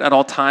Spirit at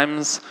all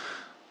times,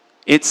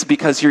 it's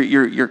because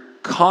you're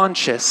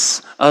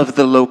conscious of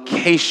the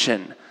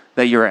location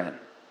that you're in.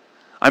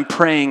 I'm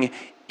praying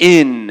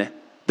in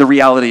the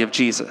reality of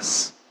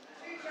Jesus.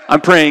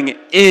 I'm praying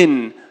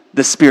in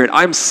the Spirit.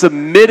 I'm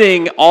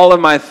submitting all of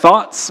my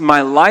thoughts,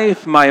 my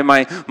life,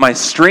 my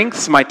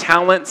strengths, my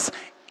talents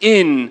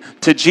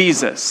into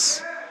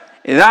Jesus.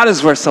 That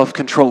is where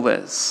self-control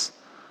is.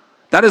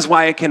 That is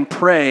why I can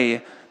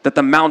pray that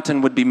the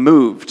mountain would be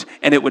moved,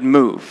 and it would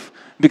move.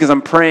 Because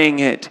I'm praying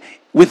it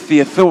with the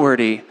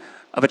authority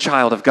of a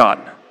child of God.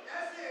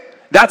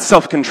 That's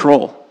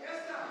self-control.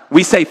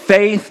 We say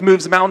faith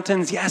moves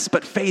mountains, yes,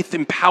 but faith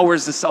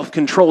empowers the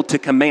self-control to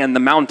command the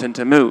mountain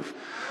to move.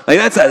 Like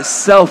that's a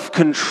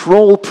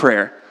self-control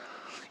prayer.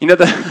 You know,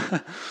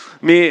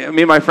 me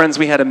and my friends,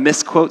 we had a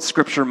misquote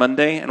Scripture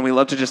Monday, and we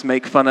love to just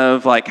make fun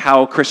of like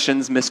how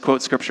Christians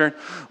misquote Scripture.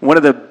 One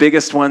of the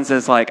biggest ones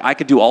is like, I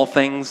could do all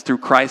things through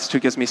Christ who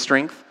gives me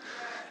strength.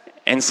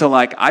 And so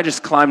like, I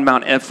just climbed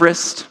Mount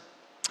Everest,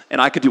 and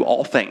I could do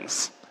all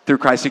things through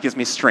Christ who gives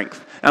me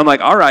strength. And I'm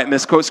like, all right,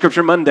 misquote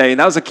Scripture Monday. And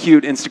that was a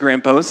cute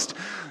Instagram post.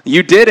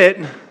 You did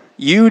it.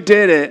 You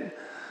did it.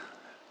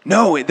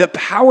 No, the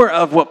power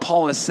of what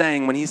Paul is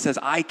saying when he says,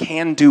 I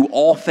can do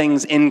all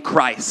things in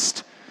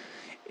Christ,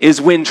 is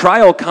when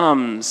trial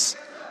comes,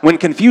 when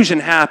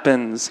confusion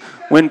happens,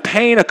 when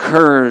pain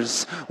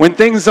occurs, when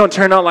things don't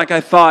turn out like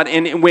I thought,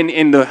 and when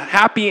in the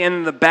happy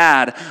and the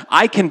bad,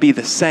 I can be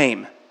the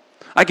same.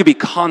 I can be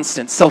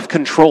constant,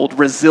 self-controlled,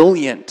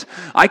 resilient.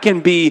 I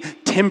can be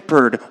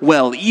tempered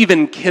well,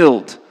 even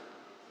killed.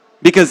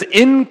 Because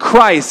in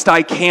Christ,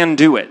 I can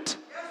do it.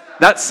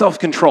 That's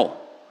self-control.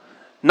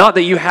 Not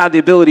that you had the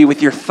ability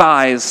with your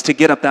thighs to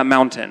get up that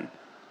mountain.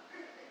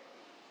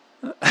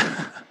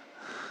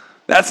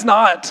 That's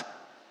not,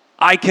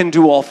 I can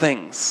do all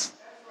things.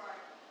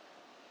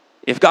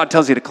 If God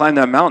tells you to climb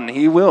that mountain,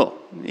 He will.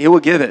 He will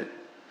give it.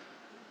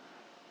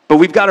 But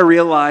we've got to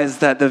realize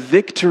that the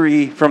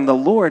victory from the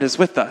Lord is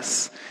with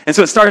us. And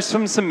so it starts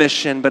from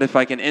submission, but if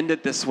I can end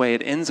it this way,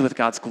 it ends with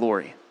God's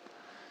glory.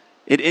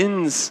 It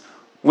ends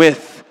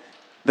with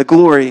the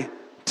glory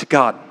to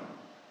God.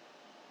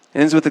 It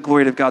ends with the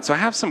glory to God. So I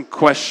have some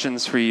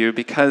questions for you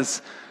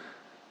because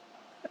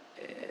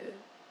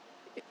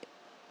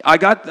I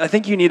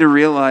think you need to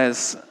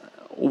realize,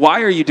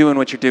 why are you doing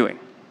what you're doing?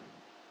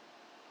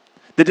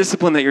 The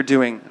discipline that you're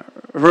doing.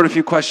 I wrote a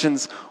few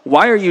questions.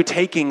 Why are you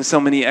taking so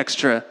many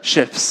extra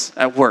shifts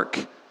at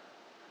work?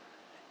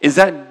 Is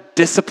that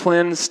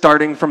discipline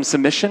starting from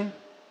submission?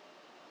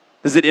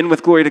 Does it end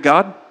with glory to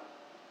God?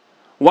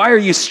 Why are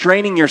you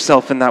straining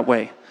yourself in that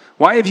way?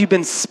 Why have you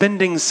been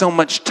spending so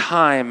much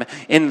time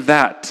in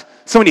that?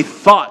 So many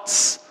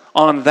thoughts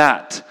on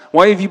that.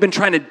 Why have you been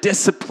trying to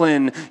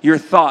discipline your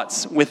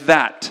thoughts with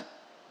that?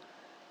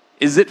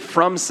 Is it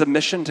from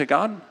submission to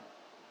God?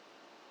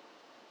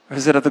 Or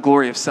is it of the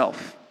glory of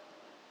self?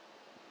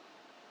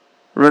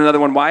 I wrote another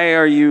one. Why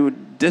are you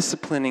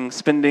disciplining,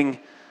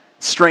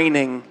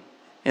 straining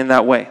in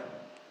that way?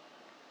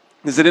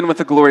 Is it in with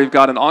the glory of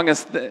God? And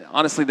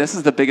honestly, this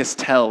is the biggest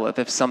tell of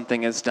if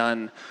something is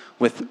done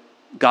with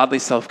godly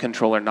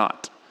self-control or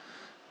not.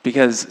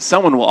 Because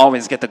someone will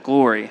always get the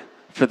glory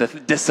for the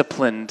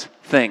disciplined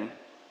thing,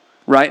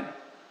 right?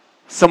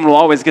 Someone will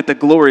always get the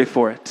glory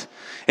for it.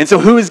 And so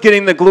who is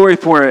getting the glory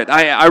for it?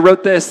 I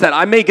wrote this, that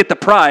I may get the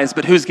prize,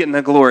 but who's getting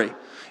the glory?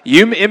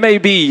 It may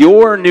be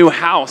your new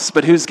house,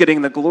 but who's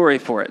getting the glory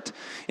for it?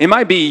 It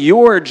might be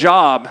your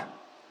job,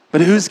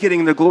 but who's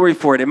getting the glory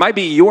for it? It might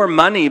be your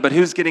money, but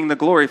who's getting the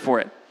glory for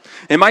it?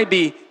 It might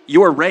be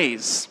your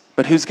raise,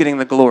 but who's getting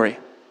the glory?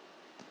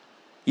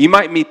 You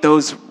might meet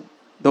those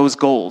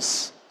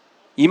goals.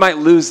 You might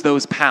lose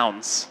those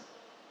pounds,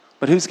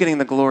 but who's getting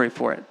the glory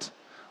for it?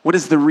 What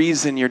is the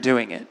reason you're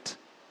doing it?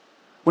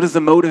 What is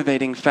the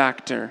motivating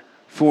factor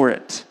for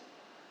it?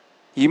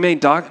 You may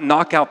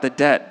knock out the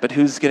debt, but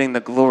who's getting the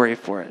glory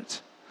for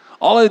it?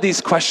 All of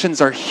these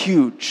questions are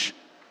huge.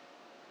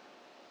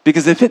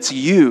 Because if it's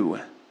you,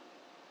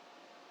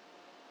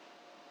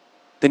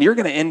 then you're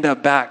going to end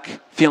up back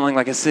feeling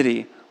like a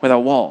city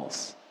without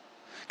walls.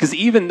 Because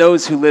even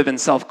those who live in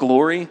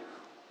self-glory,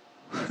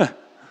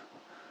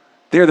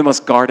 they're the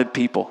most guarded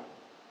people.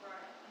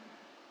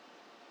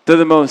 They're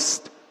the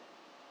most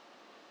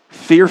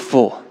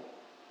fearful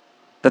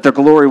that their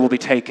glory will be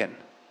taken,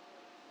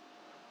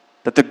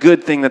 that the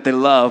good thing that they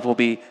love will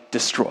be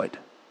destroyed.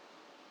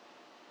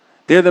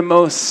 They're the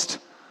most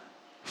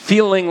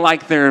feeling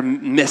like they're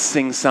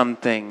missing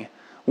something.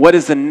 What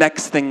is the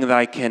next thing that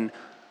I can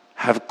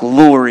have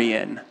glory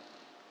in?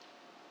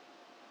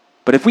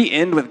 But if we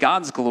end with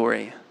God's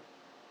glory,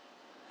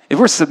 if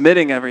we're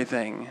submitting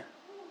everything,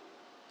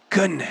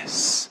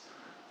 goodness,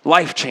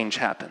 life change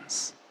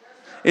happens.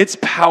 It's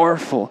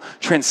powerful,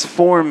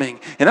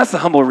 transforming. And that's the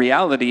humble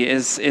reality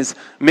is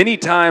many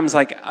times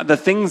like the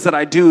things that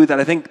I do that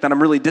I think that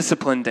I'm really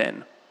disciplined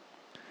in,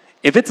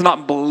 if it's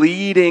not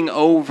bleeding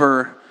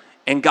over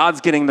and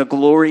God's getting the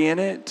glory in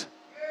it,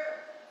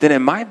 then it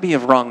might be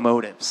of wrong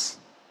motives.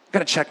 I've got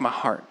to check my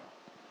heart.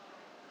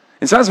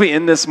 And so as we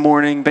end this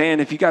morning,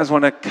 band, if you guys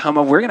want to come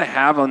up, we're going to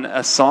have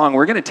a song.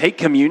 We're going to take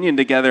communion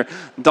together.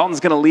 Dalton's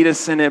going to lead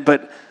us in it,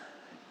 but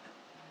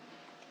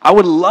I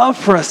would love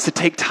for us to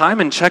take time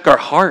and check our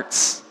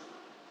hearts.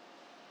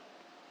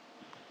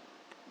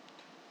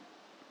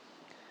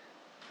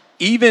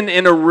 Even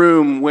in a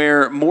room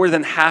where more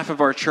than half of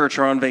our church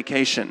are on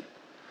vacation,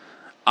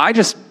 I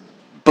just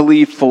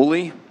believe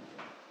fully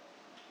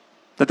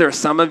that there are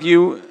some of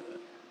you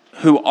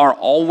who are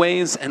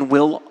always and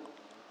will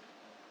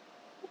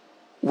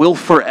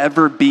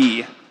forever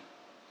be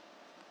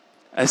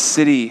a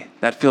city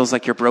that feels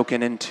like you're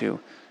broken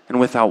into and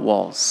without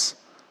walls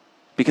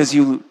because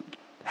you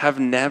have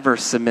never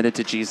submitted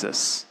to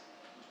Jesus.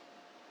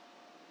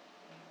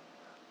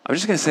 I'm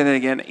just going to say that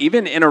again.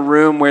 Even in a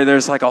room where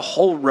there's like a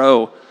whole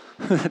row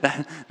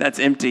that's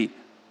empty,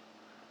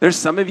 there's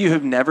some of you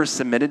who've never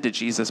submitted to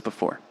Jesus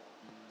before.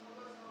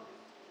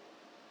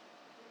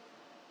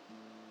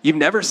 You've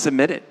never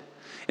submitted.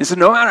 And so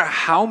no matter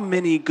how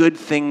many good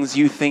things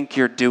you think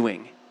you're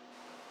doing,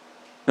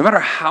 no matter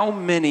how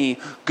many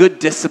good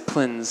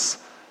disciplines,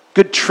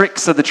 good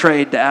tricks of the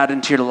trade to add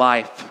into your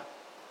life,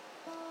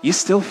 you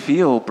still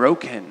feel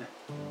broken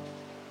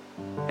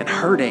and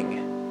hurting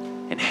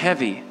and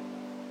heavy.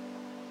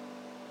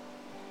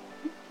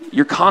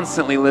 You're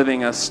constantly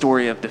living a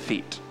story of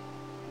defeat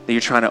that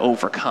you're trying to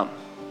overcome.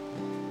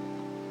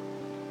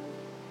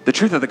 The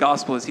truth of the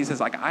gospel is he says,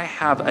 like, I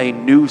have a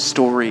new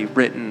story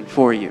written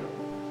for you.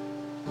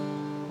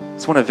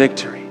 It's one of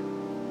victory.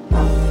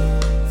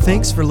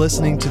 Thanks for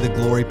listening to the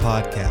Glory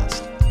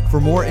Podcast.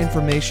 For more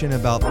information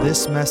about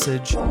this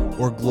message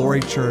or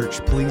Glory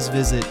Church, please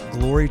visit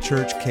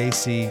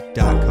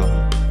glorychurchkc.com.